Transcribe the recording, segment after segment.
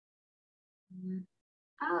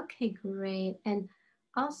Okay, great. And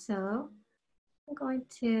also,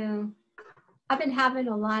 I've been having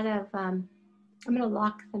a lot of, I'm going to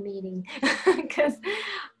lock the meeting because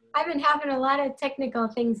I've been having a lot of technical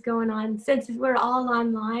things going on since we're all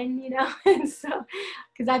online, you know, and so,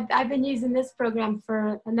 because I've been using this program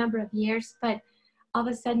for a number of years, but all of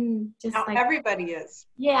a sudden, just now like everybody is.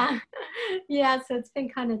 yeah, yeah. So it's been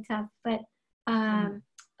kind of tough, but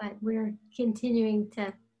we're continuing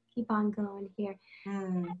to keep on going here. So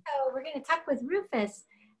we're going to talk with Rufus,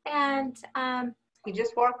 and He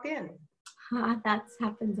just walked in. that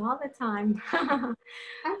happens all the time.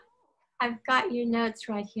 I've got your notes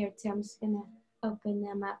right here too. I'm just going to open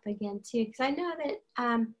them up again too, because I know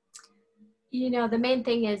that you know, the main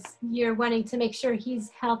thing is you're wanting to make sure he's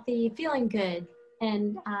healthy, feeling good,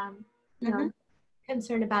 and you know,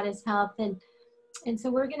 concerned about his health, and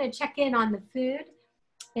so we're going to check in on the food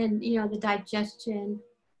and, you know, the digestion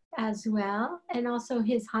as well, and also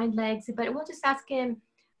his hind legs. But we'll just ask him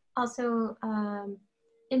also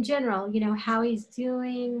in general, you know, how he's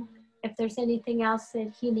doing, if there's anything else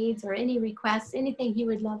that he needs or any requests, anything he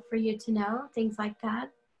would love for you to know, things like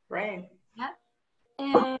that. Right. Yep.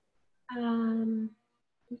 And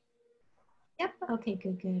yep. Okay,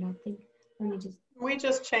 good. I think, we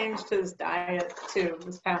just changed his diet too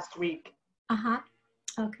this past week.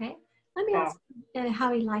 Okay. Let me ask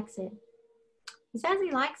how he likes it. He says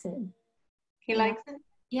he likes it. He likes it?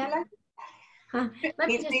 Yeah. He, likes it?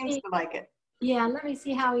 He seems to like it. Yeah, let me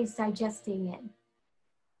see how he's digesting it.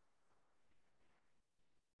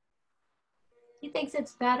 He thinks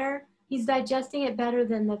it's better. He's digesting it better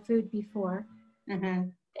than the food before.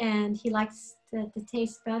 And he likes the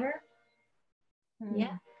taste better.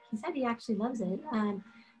 Yeah, he said he actually loves it.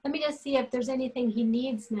 Let me just see if there's anything he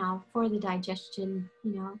needs now for the digestion,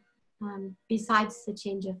 you know, besides the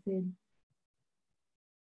change of food.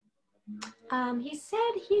 He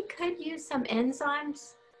said he could use some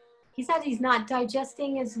enzymes. He said he's not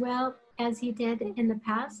digesting as well as he did in the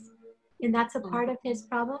past, and that's a part of his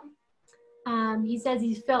problem. He says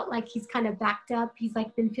he's felt like he's kind of backed up. He's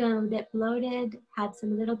like been feeling a bit bloated, had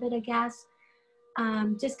some little bit of gas,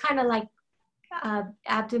 just kind of like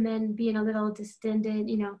abdomen being a little distended,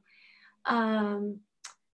 you know,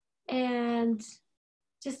 and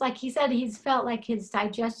just like he said, he's felt like his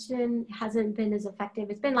digestion hasn't been as effective.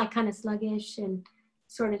 It's been like kind of sluggish and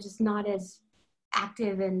sort of just not as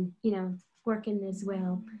active and, you know, working as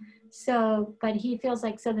well. So, but he feels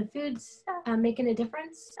like, so the food's making a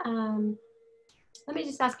difference. Let me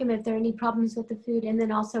just ask him if there are any problems with the food, and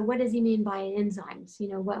then also what does he mean by enzymes? You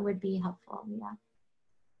know, what would be helpful? Yeah.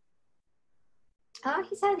 Oh,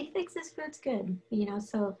 he said he thinks this food's good, you know,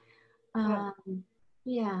 so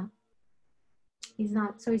yeah. He's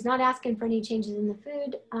not asking for any changes in the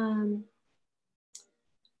food.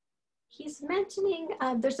 He's mentioning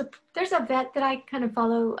there's a vet that I kind of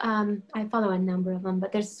follow. I follow a number of them,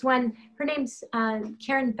 but there's one. Her name's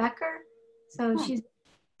Karen Becker. So she's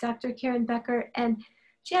Dr. Karen Becker, and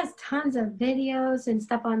she has tons of videos and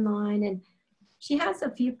stuff online, and she has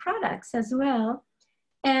a few products as well.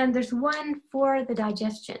 And there's one for the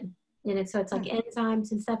digestion in it, so it's like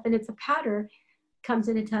enzymes and stuff, and it's a powder. Comes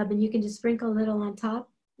in a tub, and you can just sprinkle a little on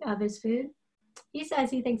top of his food. He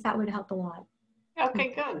says he thinks that would help a lot.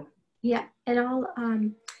 Okay, good. Yeah, and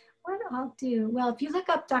what I'll do, well, if you look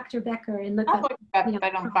up Dr. Becker and look up, you know, if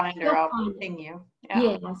I don't find her, I'll ping you.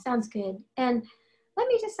 Yeah, sounds good. And let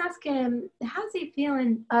me just ask him, how's he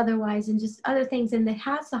feeling otherwise, and just other things, and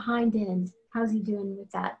how's the hind end? How's he doing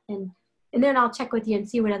with that? And then I'll check with you and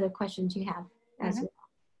see what other questions you have as well.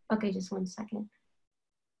 Okay, just one second.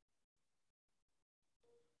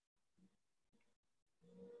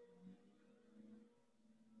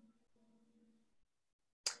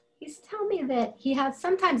 He's telling me that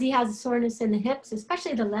sometimes he has a soreness in the hips,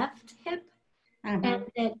 especially the left hip, and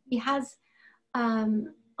that he has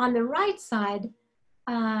on the right side,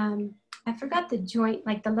 I forgot the joint,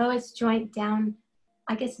 like the lowest joint down,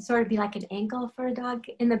 I guess it sort of be like an ankle for a dog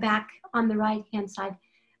in the back on the right hand side.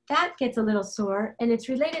 That gets a little sore, and it's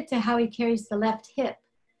related to how he carries the left hip.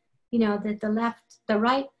 You know, that the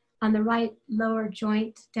right on the right lower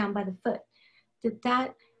joint down by the foot,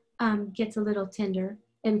 that gets a little tender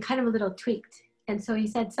and kind of a little tweaked. And so he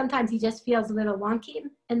said sometimes he just feels a little wonky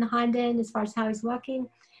in the hind end as far as how he's walking.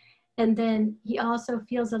 And then he also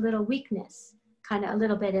feels a little weakness, kind of a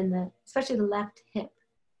little bit especially the left hip,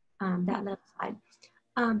 that left side.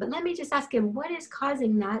 But let me just ask him, what is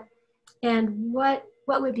causing that, and what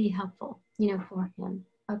would be helpful, you know, for him?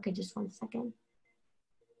 Okay, just one second.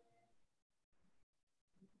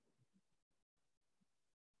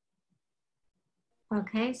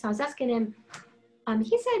 Okay, so I was asking him,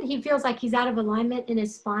 he said he feels like he's out of alignment in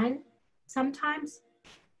his spine sometimes,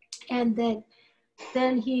 and that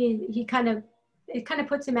then it kind of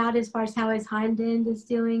puts him out as far as how his hind end is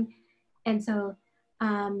doing. And so,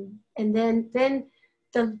 and then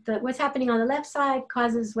the what's happening on the left side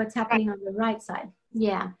causes what's happening on the right side.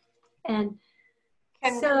 Yeah. And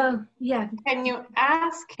can you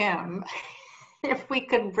ask him if we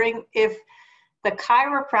could if the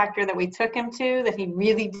chiropractor that we took him to, that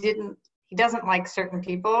he doesn't like certain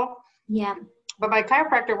people. Yeah. But my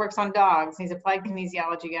chiropractor works on dogs. He's applied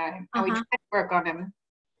kinesiology guy. And we tried to work on him.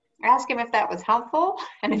 Ask him if that was helpful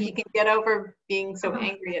and if he can get over being so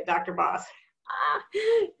angry at Dr. Boss.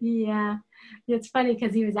 Yeah. It's funny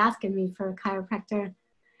because he was asking me for a chiropractor.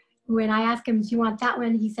 When I asked him, do you want that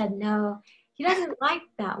one? He said no. He doesn't like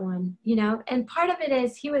that one, you know. And part of it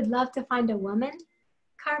is he would love to find a woman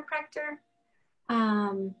chiropractor.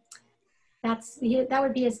 That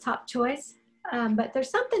would be his top choice. But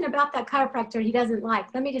there's something about that chiropractor he doesn't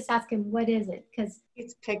like. Let me just ask him, what is it? Because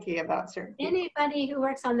he's picky about certain people. Anybody who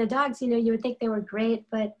works on the dogs, you know, you would think they were great,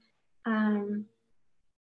 but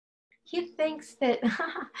he thinks that,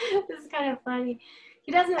 this is kind of funny,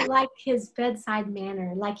 he doesn't like his bedside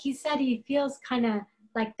manner. Like he said, he feels kind of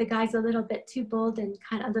like the guy's a little bit too bold and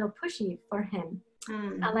kind of a little pushy for him.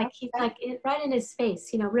 Like he's like right in his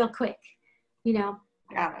face, you know, real quick, you know.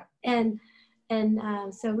 Got it.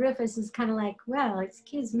 And so Rufus is kind of like, well,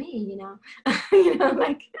 excuse me, you know, you know,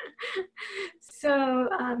 like, so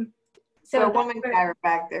a woman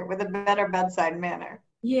chiropractor with a better bedside manner.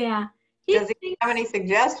 Yeah. Does he have any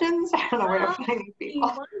suggestions? I don't know where to find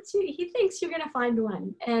people. He thinks you're going to find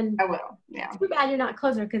one. And I will, yeah. Too bad you're not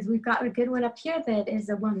closer because we've got a good one up here that is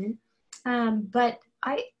a woman. But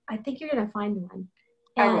I think you're going to find one.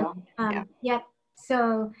 And, I will, yeah. Yep.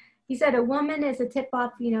 So he said a woman is a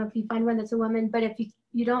tip-off, you know, if you find one that's a woman. But if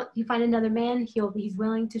you find another man, he's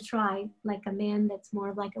willing to try, like a man that's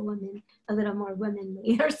more like a woman, a little more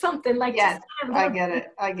womanly or something like that. Yes, kind of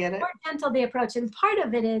I get it. More gentle the approach. And part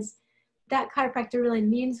of it is that chiropractor really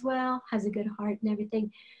means well, has a good heart and everything,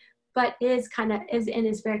 but is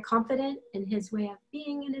very confident in his way of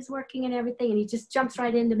being and his working and everything. And he just jumps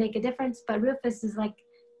right in to make a difference. But Rufus is like,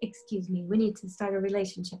 excuse me, we need to start a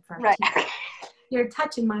relationship first. Right. You're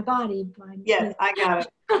touching my body. Yes, I got it.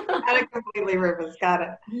 Got it completely, Rufus. Got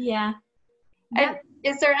it. Yeah. And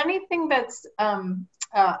is there anything that's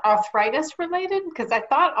arthritis related? Because I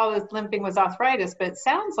thought all this limping was arthritis, but it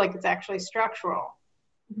sounds like it's actually structural.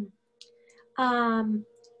 Mm-hmm.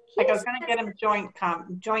 Like I was going to get him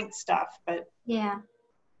joint stuff, but yeah.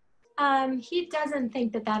 He doesn't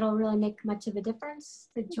think that that'll really make much of a difference,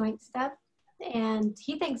 the joint stuff. And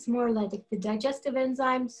he thinks more like the digestive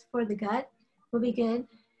enzymes for the gut will be good.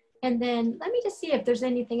 And then let me just see if there's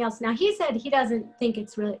anything else. Now, he said he doesn't think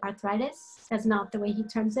it's really arthritis. That's not the way he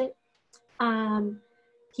terms it.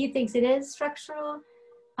 He thinks it is structural.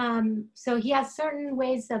 So he has certain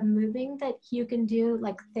ways of moving that you can do,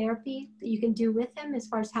 like therapy that you can do with him as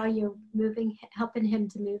far as how you're moving, helping him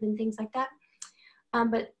to move and things like that.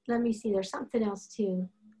 But let me see, there's something else too.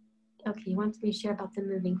 Okay, he wants me to share about the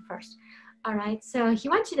moving first. All right, so he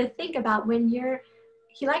wants you to think about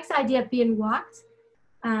he likes the idea of being walked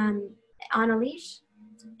on a leash,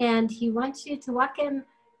 and he wants you to walk him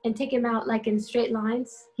and take him out like in straight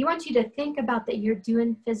lines. He wants you to think about that you're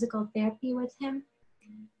doing physical therapy with him.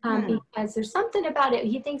 Because there's something about it.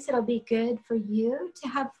 He thinks it'll be good for you to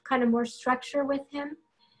have kind of more structure with him,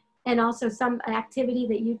 and also some activity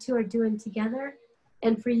that you two are doing together,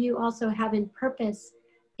 and for you also having purpose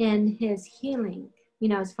in his healing, you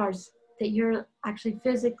know, as far as that you're actually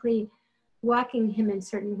physically walking him in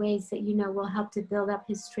certain ways that you know will help to build up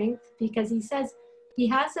his strength, because he says he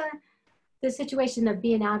has the situation of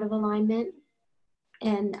being out of alignment,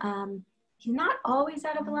 and he's not always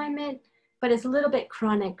out of alignment, but it's a little bit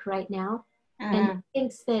chronic right now. And he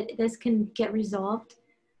thinks that this can get resolved,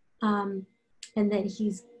 and that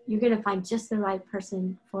you're going to find just the right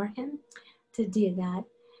person for him to do that.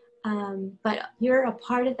 But you're a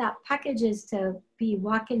part of that package is to be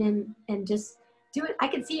walking in and just do it. I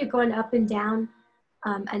can see you going up and down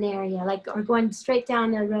an area, or going straight down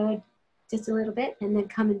the road just a little bit and then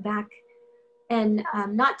coming back. And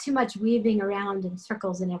not too much weaving around in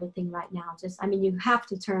circles and everything right now. You have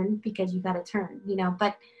to turn because you got to turn, you know,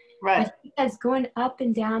 but because going up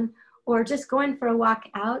and down, or just going for a walk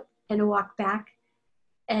out and a walk back.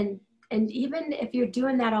 And even if you're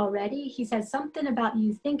doing that already, he says something about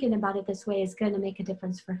you thinking about it this way is going to make a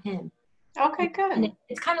difference for him. Okay, good. And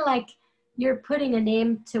it's kind of like you're putting a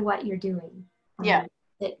name to what you're doing. Yeah.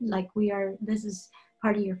 That this is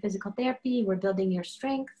part of your physical therapy. We're building your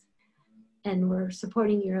strength, and we're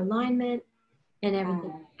supporting your alignment. and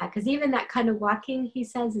everything. Because even that kind of walking, he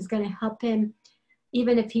says, is going to help him.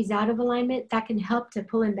 Even if he's out of alignment, that can help to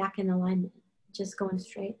pull him back in alignment. Just going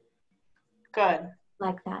straight. Good.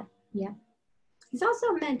 Like that. Yeah. He's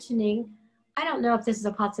also mentioning, I don't know if this is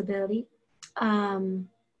a possibility,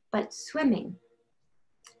 but swimming.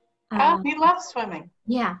 He loves swimming.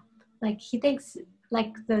 Yeah. Like he thinks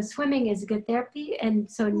like the swimming is good therapy. And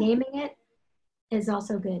so naming it is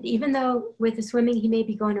also good. Even though with the swimming, he may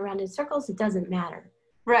be going around in circles, it doesn't matter.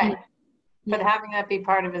 Right. Yeah. But having that be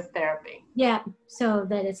part of his therapy. Yeah. So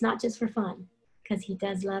that it's not just for fun, because he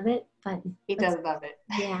does love it, but he does love it.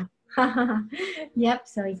 Yeah. Yep.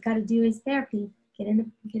 So he's got to do his therapy. Get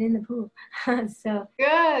in the pool. So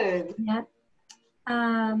good. Yep.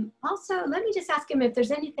 Also, let me just ask him if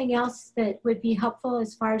there's anything else that would be helpful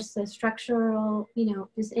as far as the structural,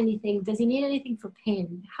 just anything. Does he need anything for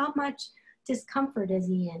pain? How much discomfort is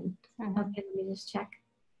he in? Okay, let me just check.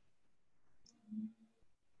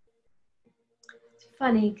 It's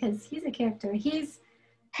funny because he's a character. He's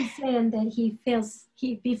saying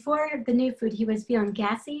that before the new food, he was feeling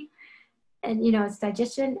gassy and, it's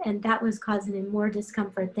digestion, and that was causing him more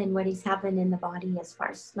discomfort than what he's having in the body as far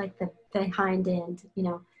as like the hind end,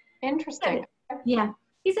 Interesting. Yeah.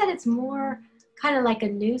 He said it's more kind of like a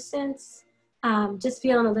nuisance, just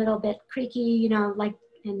feeling a little bit creaky,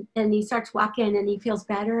 and he starts walking and he feels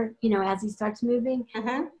better, as he starts moving.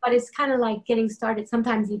 But it's kind of like getting started.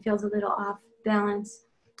 Sometimes he feels a little off balance.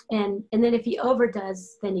 And then if he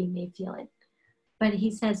overdoes, then he may feel it. But he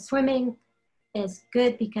says swimming is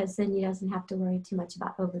good because then he doesn't have to worry too much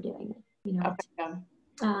about overdoing it. Okay.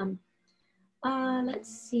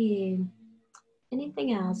 Let's see.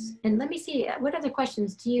 Anything else? And let me see, what other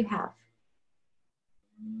questions do you have?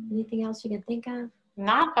 Anything else you can think of?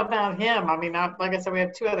 Not about him. I mean, like I said, we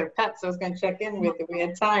have 2 other pets I was going to check in with if we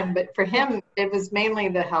had time. But for him, it was mainly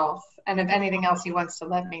the health. And if anything else he wants to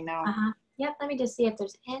let me know. Yep, let me just see if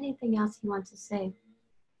there's anything else he wants to say.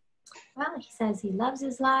 Well, he says he loves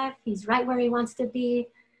his life. He's right where he wants to be.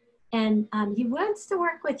 And he wants to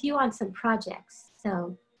work with you on some projects.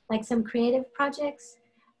 So like some creative projects,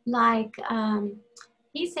 like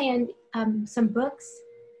he's saying some books,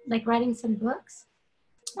 like writing some books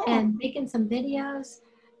and making some videos.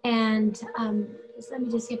 And let me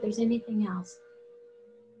just see if there's anything else.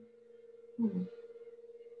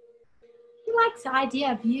 He likes the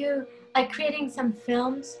idea of you like creating some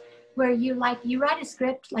films where you write a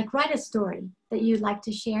script, like write a story that you'd like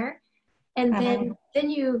to share. And then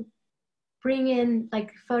you bring in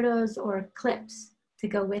like photos or clips to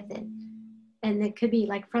go with it. And it could be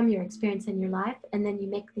like from your experience in your life. And then you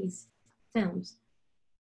make these films.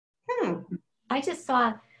 I just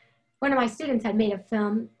saw one of my students had made a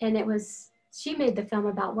film, and she made the film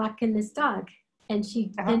about walking this dog. And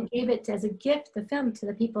she then gave it as a gift, the film, to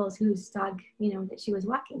the people whose dog, that she was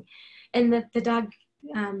walking. And the dog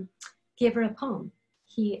gave her a poem.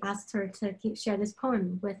 He asked her to share this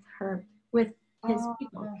poem with his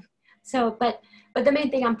people. So, but the main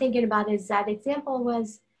thing I'm thinking about is that example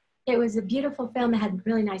it was a beautiful film. It had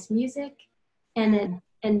really nice music and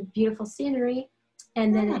beautiful scenery.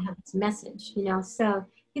 And then it had this message, So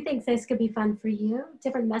he thinks this could be fun for you,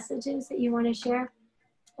 different messages that you want to share.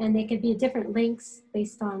 And they could be different links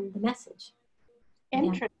based on the message.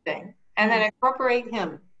 Interesting. Yeah. And then incorporate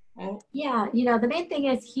him. Right? Yeah, the main thing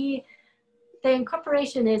is the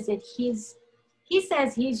incorporation is that he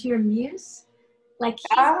says he's your muse. Like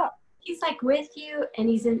he's like with you, and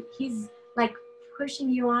he's like pushing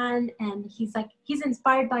you on, and he's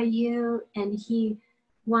inspired by you, and he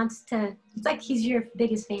wants to, it's like he's your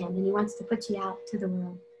biggest fan, and he wants to put you out to the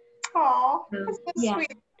world. Oh, that's so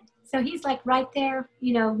sweet. So he's like right there,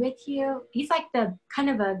 with you. He's like the kind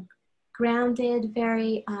of a grounded,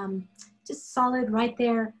 very just solid right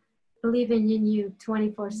there, believing in you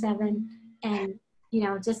 24/7. And,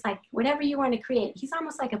 just like whatever you want to create, he's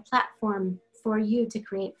almost like a platform for you to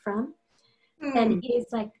create from. And he's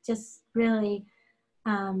like just really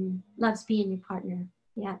loves being your partner.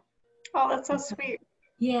 Yeah. Oh, that's so sweet.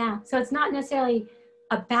 Yeah. So it's not necessarily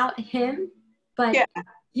about him, but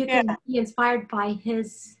you can be inspired by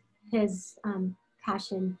his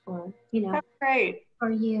passion for, that's great.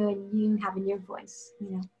 For you and you having your voice,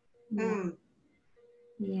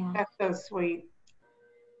 Yeah. That's so sweet.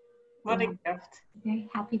 What a gift. Very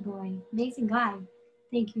happy boy. Amazing guy.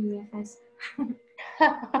 Thank you, Rufus.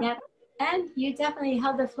 Yep. And you definitely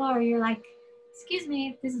held the floor. You're like, excuse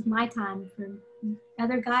me, this is my time. For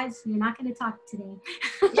other guys, you're not going to talk today.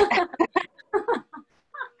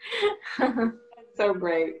 That's so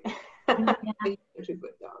great. Yeah. Such a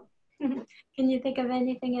good dog. Can you think of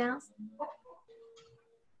anything else?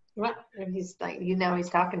 What? He's like, he's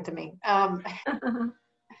talking to me.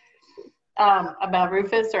 About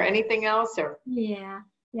Rufus or anything else, or? Yeah.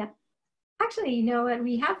 Yeah. Actually, you know what?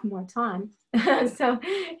 We have more time. So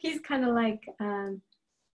he's kind of like,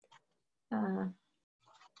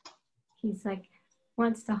 he's like,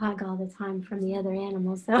 wants to hug all the time from the other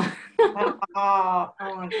animals. So. Oh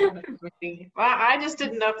my God. Well, I just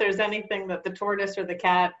didn't know if there's anything that the tortoise or the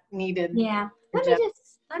cat needed. Yeah.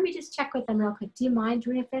 Let me just check with them real quick. Do you mind,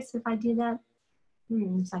 Rufus, if I do that?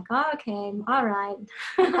 It's like, oh, okay, all right.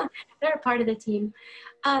 They're a part of the team.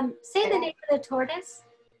 Say the name of the tortoise.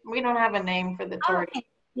 We don't have a name for the tortoise. Okay.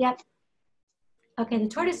 Yep. Okay, the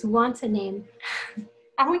tortoise wants a name.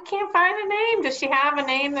 And we can't find a name. Does she have a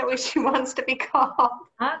name that she wants to be called?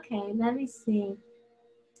 Okay, let me see.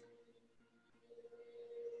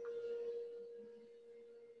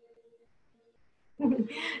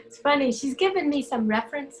 It's funny. She's given me some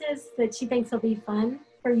references that she thinks will be fun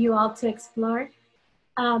for you all to explore.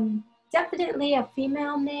 Definitely a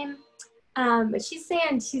female name. But she's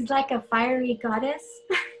saying she's like a fiery goddess,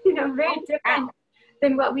 very different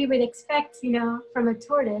than what we would expect, from a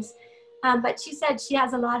tortoise. But she said she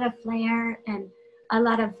has a lot of flair and a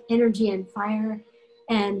lot of energy and fire.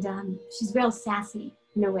 And she's real sassy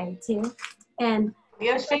in a way, too. And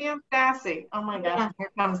yes, she is sassy. Oh my gosh, yeah.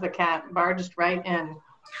 Here comes the cat, barged right in.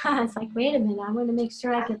 It's like, wait a minute, I want to make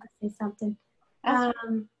sure I get to say something.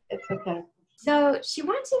 It's okay. So she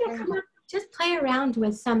wants you to come up, just play around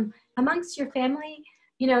with some, amongst your family,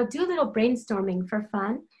 do a little brainstorming for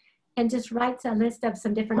fun and just write a list of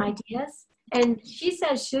some different ideas. And she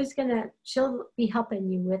says she'll be helping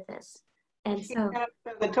you with this. And so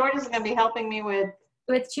the tortoise is going to be helping me with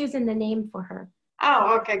choosing the name for her.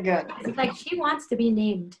 Oh, okay, good. It's like she wants to be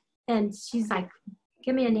named. And she's like,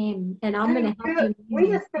 give me a name and I'm going to help you. We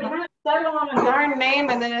just settle on a darn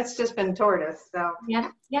name and then it's just been tortoise. So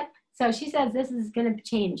Yep. So she says this is going to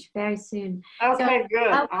change very soon. Okay, so good.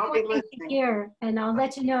 I'll be listening. Here, and I'll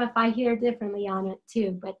let you know if I hear differently on it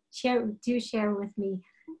too. But do share with me.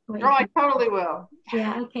 I totally will.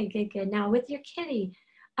 Yeah. Okay. Good. Now with your kitty,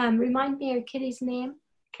 remind me of your kitty's name.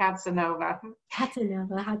 Casanova.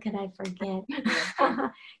 Casanova. How could I forget?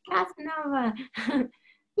 Casanova.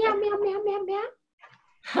 Meow meow meow meow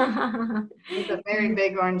meow. He's a very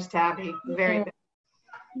big orange tabby. Very big.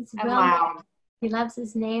 He's and loud. He loves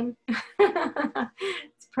his name.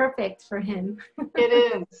 It's perfect for him. It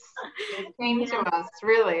is. It came to us,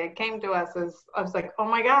 really. It came to us as I was like, oh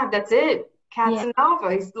my God, that's it.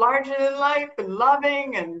 Casanova. He's larger than life and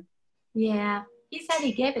loving and. Yeah. He said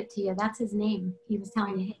he gave it to you. That's his name. He was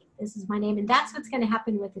telling you, hey, this is my name. And that's what's going to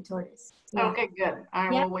happen with the tortoise. Yeah. Okay, good. All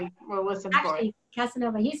right, we'll listen for it.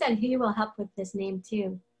 Casanova, he said he will help with this name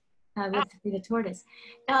too, with the tortoise.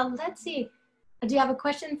 Now, let's see. Do you have a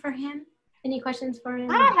question for him? Any questions for him?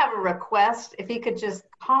 I have a request. If he could just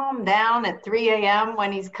calm down at 3 a.m.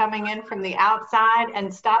 when he's coming in from the outside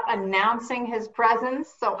and stop announcing his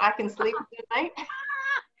presence so I can sleep tonight.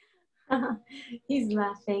 He's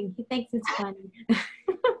laughing. He thinks it's funny.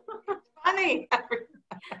 Funny.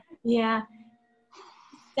 Yeah.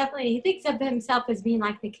 Definitely. He thinks of himself as being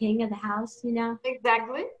like the king of the house,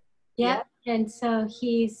 Exactly. Yep. Yeah. And so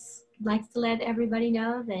he's likes to let everybody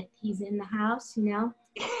know that he's in the house, and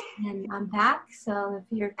I'm back. So if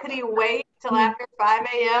you're... Could he wait till after 5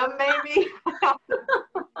 a.m. maybe?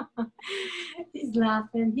 He's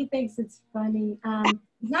laughing. He thinks it's funny.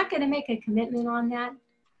 He's not going to make a commitment on that,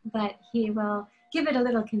 but he will give it a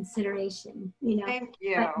little consideration, Thank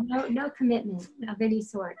you. But no commitment of any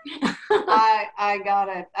sort. I got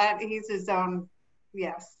it. He's his own,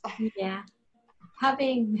 yes. Yeah.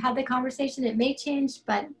 Having had the conversation, it may change,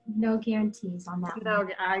 but no guarantees on that. No,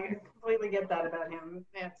 I completely get that about him.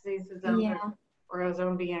 He's his own, or his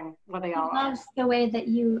own being. What they all are. He loves the way that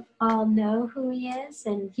you all know who he is,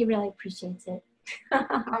 and he really appreciates it.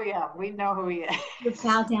 Oh yeah, we know who he is. You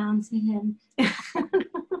bow down to him.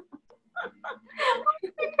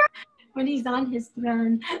 When he's on his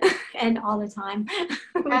throne, and all the time,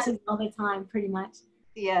 which is all the time, pretty much.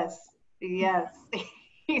 Yes.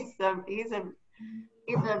 He's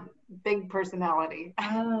a big personality.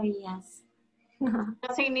 Oh, yes.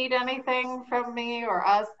 Does he need anything from me or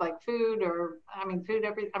us, like food or, I don't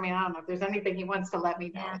know if there's anything he wants to let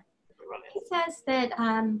me know. Yeah. He says that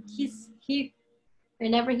he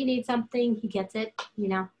whenever he needs something, he gets it,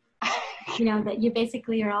 that you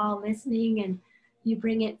basically are all listening and you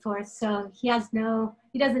bring it forth. So he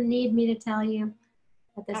doesn't need me to tell you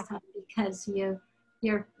at this time because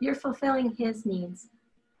you're fulfilling his needs.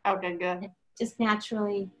 Okay, good. Just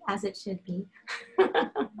naturally, as it should be.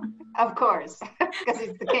 Of course, because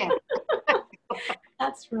he's the king.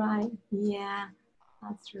 That's right. Yeah.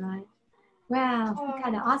 That's right. Wow, we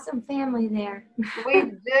got an awesome family there. We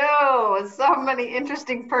do. So many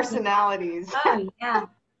interesting personalities. Oh yeah,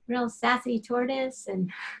 real sassy tortoise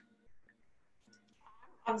and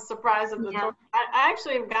I'm surprised at the yeah. tortoise. I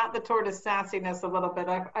actually got the tortoise sassiness a little bit.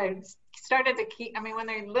 I started to keep, I mean, when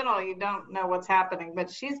they're little, you don't know what's happening, but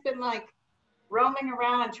she's been like roaming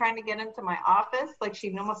around and trying to get into my office. Like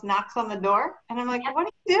she almost knocks on the door. And I'm like, what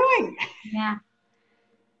are you doing? Yeah.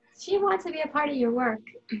 She wants to be a part of your work,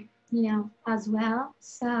 as well.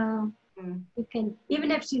 So you can,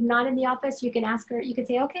 even if she's not in the office, you can ask her, you can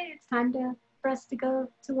say, okay, it's time for us to go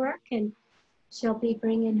to work. And she'll be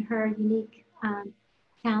bringing her unique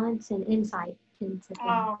talents and insight into things.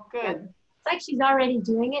 Oh, good. Yeah. It's like she's already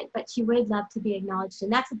doing it, but she would love to be acknowledged.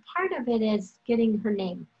 And that's a part of it, is getting her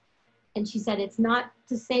name. And she said it's not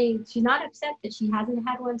to say, she's not upset that she hasn't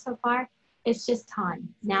had one so far. It's just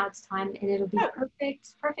time. Now it's time, and it'll be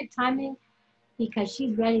perfect timing, because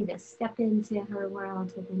she's ready to step into her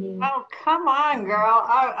world with a new. Oh, come on, girl.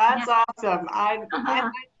 Oh, that's awesome.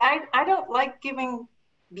 I don't like giving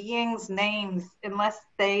beings names unless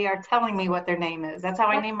they are telling me what their name is. That's how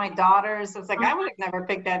I name my daughters. It's like, I would have never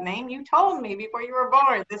picked that name. You told me before you were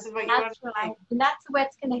born. This is what you want to name. And that's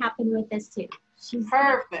what's going to happen with this too. She's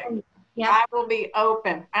perfect. Yeah. I will be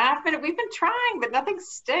open. We've been trying, but nothing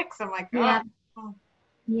sticks. I'm like, oh.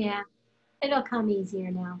 Yeah. It'll come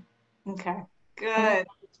easier now. Okay. Good.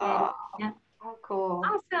 Oh, cool.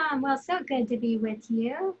 Awesome. Well, so good to be with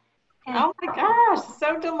you. And oh my gosh,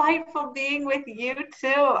 so delightful being with you too.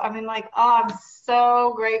 I mean, like, oh, I'm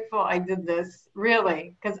so grateful I did this,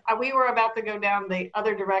 really, because we were about to go down the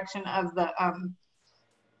other direction of the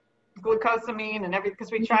glucosamine and everything,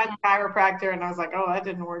 because we tried the chiropractor, and I was like, oh, that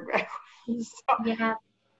didn't work very well. So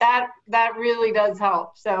that really does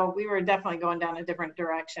help. So we were definitely going down a different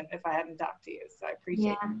direction if I hadn't talked to you. So I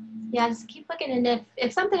appreciate it. Yeah, just keep looking. And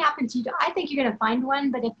if something happens, I think you're going to find one.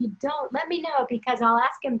 But if you don't, let me know, because I'll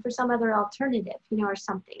ask him for some other alternative, or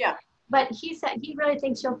something. Yeah. But he said he really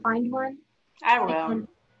thinks you'll find one. I will. And,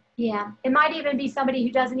 it might even be somebody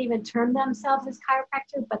who doesn't even term themselves as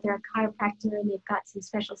chiropractor, but they're a chiropractor and they've got some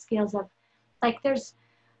special skills of, like,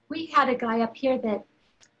 we had a guy up here that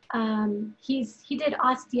he did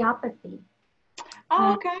osteopathy.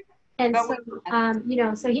 Oh, okay. And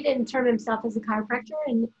so, so he didn't term himself as a chiropractor,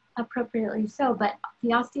 and appropriately so, but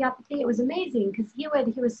the osteopathy, it was amazing, because he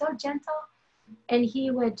was so gentle, and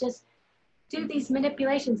he would just do these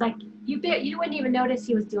manipulations. Like you wouldn't even notice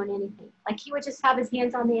he was doing anything. Like he would just have his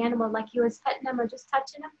hands on the animal, like he was petting them or just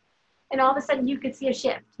touching them. And all of a sudden you could see a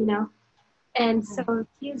shift, And so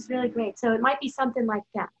he was really great. So it might be something like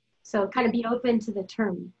that. So kind of be open to the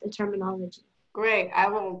terminology. Great. I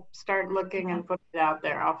will start looking and put it out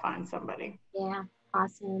there. I'll find somebody. Yeah.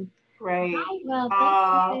 Awesome. Great. Right, well,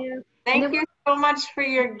 thank you. Thank you so much for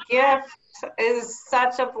your gift. It is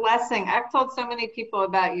such a blessing. I've told so many people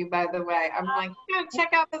about you, by the way. I'm like, check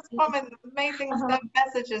out this woman's amazing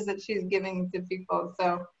messages that she's giving to people.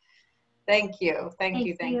 So thank you. Thank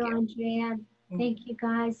you, Andrea. Thank you,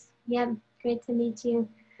 guys. Yeah, great to meet you.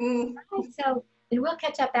 Right, so, and we'll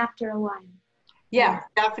catch up after a while. Yeah,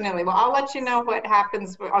 definitely. Well, I'll let you know what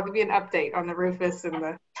happens. I'll give you an update on the Rufus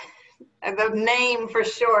and the name for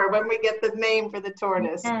sure when we get the name for the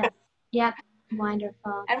tortoise. Yep,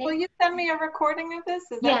 wonderful. And will you send me a recording of this?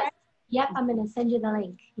 Is that right? Yep, I'm going to send you the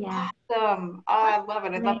link. Yeah. Awesome. Oh, I love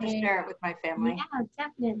it. I'd love to share it with my family. Yeah,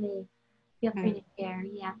 definitely. Feel free to share.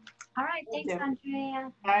 Yeah. All right. Thanks,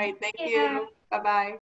 Andrea. All right. Thank you. Bye-bye.